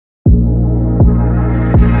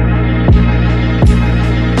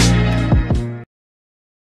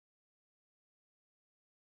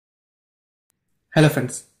Hello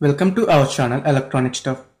friends, welcome to our channel Electronic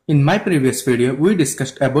Stuff. In my previous video, we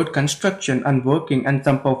discussed about construction and working and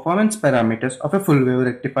some performance parameters of a full wave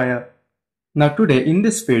rectifier. Now today in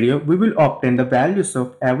this video, we will obtain the values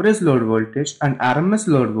of average load voltage and RMS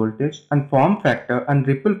load voltage and form factor and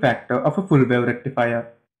ripple factor of a full wave rectifier.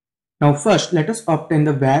 Now first, let us obtain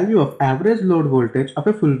the value of average load voltage of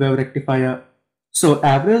a full wave rectifier. So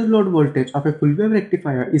average load voltage of a full wave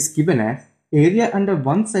rectifier is given as area under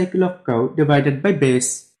one cycle of curve divided by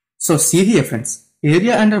base. So see here friends,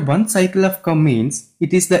 area under one cycle of curve means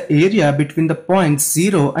it is the area between the points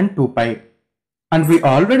 0 and 2 pi. And we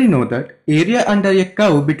already know that area under a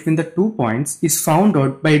curve between the 2 points is found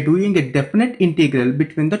out by doing a definite integral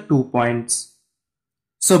between the 2 points.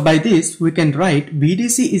 So by this we can write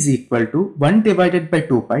VDC is equal to 1 divided by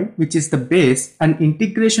 2 pi, which is the base, and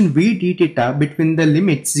integration V d theta between the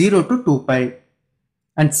limits 0 to 2 pi.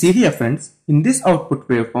 And see here friends, in this output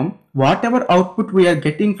waveform, whatever output we are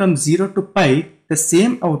getting from 0 to pi, the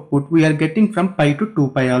same output we are getting from pi to 2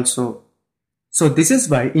 pi also. So this is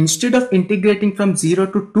why instead of integrating from 0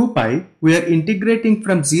 to 2 pi, we are integrating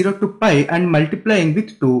from 0 to pi and multiplying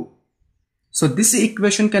with 2. So this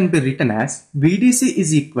equation can be written as VDC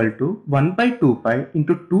is equal to 1 by 2 pi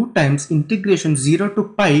into 2 times integration 0 to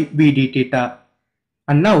pi V d theta.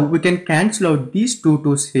 And now we can cancel out these two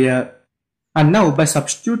 2's here. And now by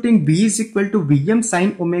substituting V is equal to Vm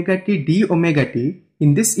sin omega t d omega t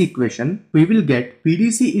in this equation, we will get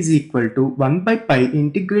VDC is equal to 1 by pi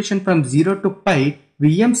integration from 0 to pi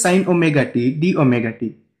Vm sin omega t d omega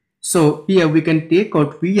t. So here we can take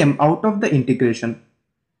out Vm out of the integration.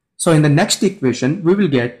 So in the next equation, we will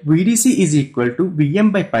get VDC is equal to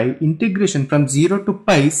Vm by pi integration from 0 to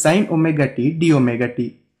pi sin omega t d omega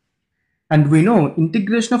t. And we know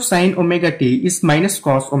integration of sin omega t is minus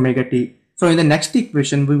cos omega t. So in the next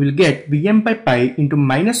equation, we will get Vm by pi into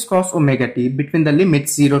minus cos omega t between the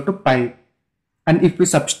limits 0 to pi. And if we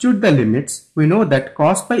substitute the limits, we know that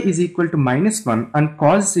cos pi is equal to minus 1 and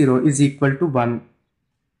cos 0 is equal to 1.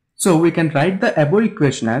 So we can write the above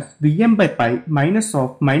equation as Vm by pi minus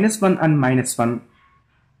of minus 1 and minus 1.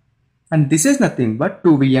 And this is nothing but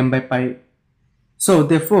 2 Vm by pi. So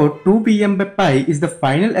therefore 2 Vm by pi is the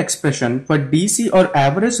final expression for DC or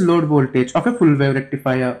average load voltage of a full wave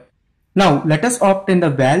rectifier. Now let us obtain the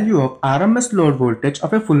value of RMS load voltage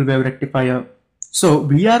of a full wave rectifier. So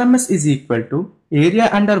VRMS is equal to area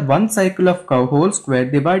under one cycle of curve whole square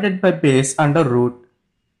divided by base under root.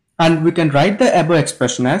 And we can write the above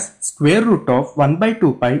expression as square root of 1 by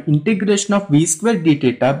 2 pi integration of V square d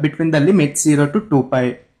theta between the limits 0 to 2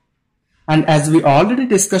 pi. And as we already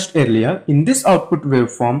discussed earlier, in this output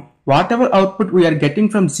waveform, whatever output we are getting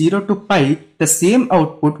from 0 to pi, the same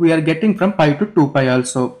output we are getting from pi to 2 pi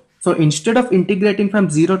also. So instead of integrating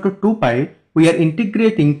from 0 to 2 pi, we are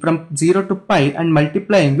integrating from 0 to pi and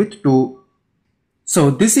multiplying with 2.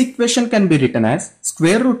 So this equation can be written as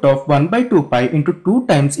square root of 1 by 2 pi into 2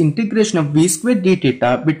 times integration of V square d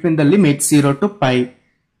theta between the limits 0 to pi.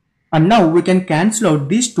 And now we can cancel out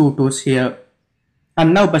these two 2's here.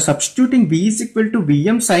 And now by substituting V is equal to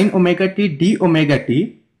Vm sin omega t d omega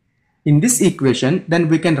t in this equation, then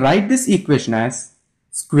we can write this equation as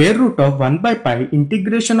square root of 1 by pi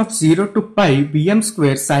integration of 0 to pi Vm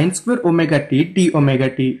square sin square omega t d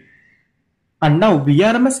omega t. And now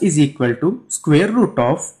VRMS is equal to square root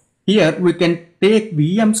of, here we can take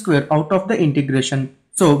Vm square out of the integration.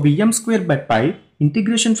 So Vm square by pi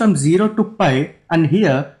integration from 0 to pi, and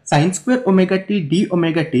here sin square omega t d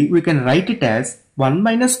omega t we can write it as 1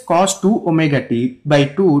 minus cos 2 omega t by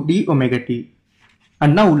 2 d omega t.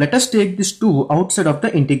 And now let us take this 2 outside of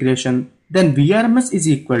the integration. Then VRMS is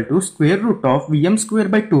equal to square root of Vm square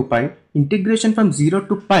by 2 pi integration from 0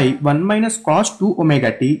 to pi 1 minus cos 2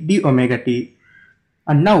 omega t d omega t.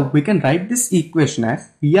 And now we can write this equation as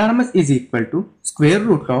VRMS is equal to square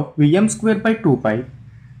root of Vm square by 2 pi.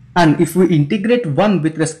 And if we integrate 1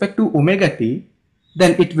 with respect to omega t,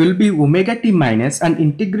 then it will be omega t minus an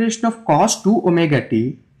integration of cos 2 omega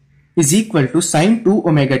t is equal to sin 2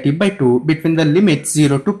 omega t by 2 between the limits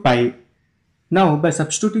 0 to pi. Now by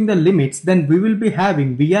substituting the limits, then we will be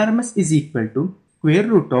having VRMS is equal to square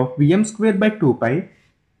root of Vm square by 2 pi.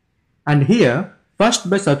 And here first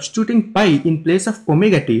by substituting pi in place of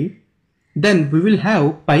omega t, then we will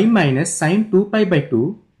have pi minus sin 2 pi by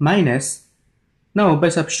 2 minus, now by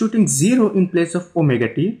substituting 0 in place of omega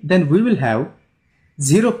t, then we will have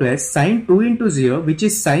 0 plus sin 2 into 0, which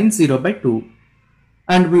is sin 0 by 2.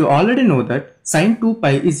 And we already know that sin 2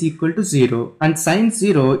 pi is equal to 0 and sin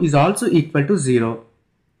 0 is also equal to 0.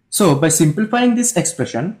 So by simplifying this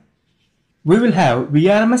expression, we will have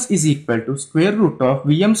VRMS is equal to square root of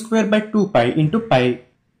Vm square by 2 pi into pi.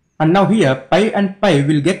 And now here pi and pi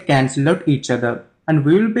will get cancelled out each other, and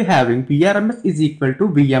we will be having Vrms is equal to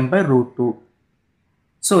Vm by root 2.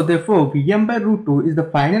 So therefore Vm by root 2 is the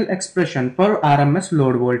final expression for RMS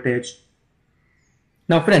load voltage.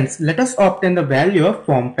 Now friends, let us obtain the value of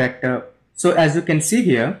form factor. So as you can see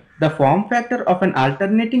here, the form factor of an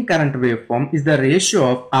alternating current waveform is the ratio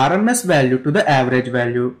of RMS value to the average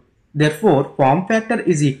value. Therefore, form factor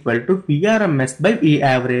is equal to Vrms by V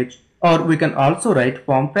average, or we can also write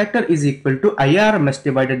form factor is equal to IRMS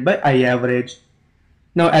divided by I average.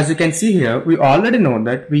 Now as you can see here, we already know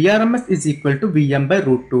that Vrms is equal to Vm by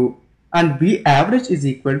root 2 and V average is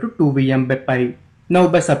equal to 2Vm by pi. Now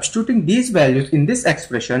by substituting these values in this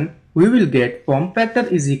expression, we will get form factor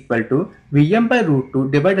is equal to Vm by root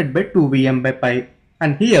 2 divided by 2Vm by pi.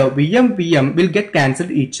 And here Vm will get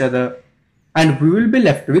cancelled each other. And we will be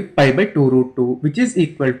left with pi by 2 root 2, which is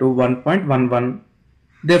equal to 1.11.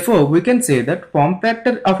 Therefore, we can say that form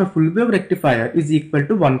factor of a full wave rectifier is equal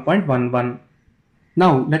to 1.11.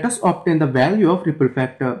 Now let us obtain the value of ripple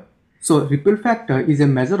factor. So ripple factor is a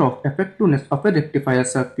measure of effectiveness of a rectifier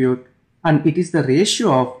circuit, and it is the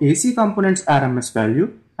ratio of AC components RMS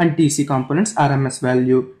value and DC components RMS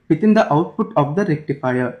value within the output of the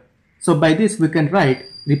rectifier. So by this we can write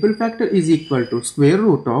ripple factor is equal to square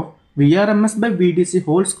root of Vrms by Vdc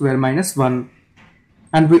whole square minus 1.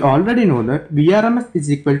 And we already know that Vrms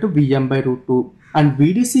is equal to Vm by root 2 and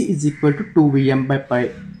Vdc is equal to 2Vm by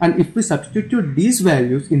pi. And if we substitute these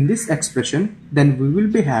values in this expression, then we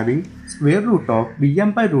will be having square root of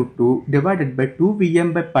Vm by root 2 divided by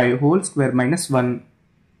 2Vm by pi whole square minus 1.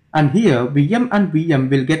 And here Vm and Vm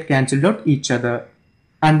will get cancelled out each other.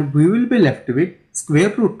 And we will be left with square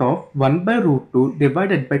root of 1 by root 2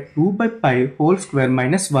 divided by 2 by pi whole square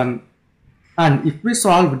minus 1. And if we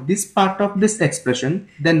solve this part of this expression,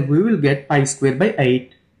 then we will get pi square by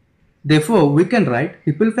 8. Therefore, we can write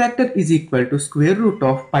ripple factor is equal to square root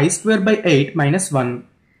of pi square by 8 minus 1,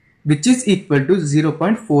 which is equal to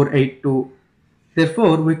 0.482.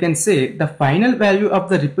 Therefore, we can say the final value of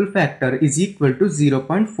the ripple factor is equal to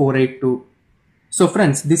 0.482. So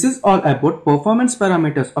friends, this is all about performance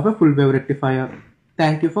parameters of a full wave rectifier.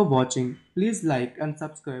 Thank you for watching. Please like and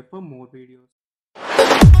subscribe for more videos.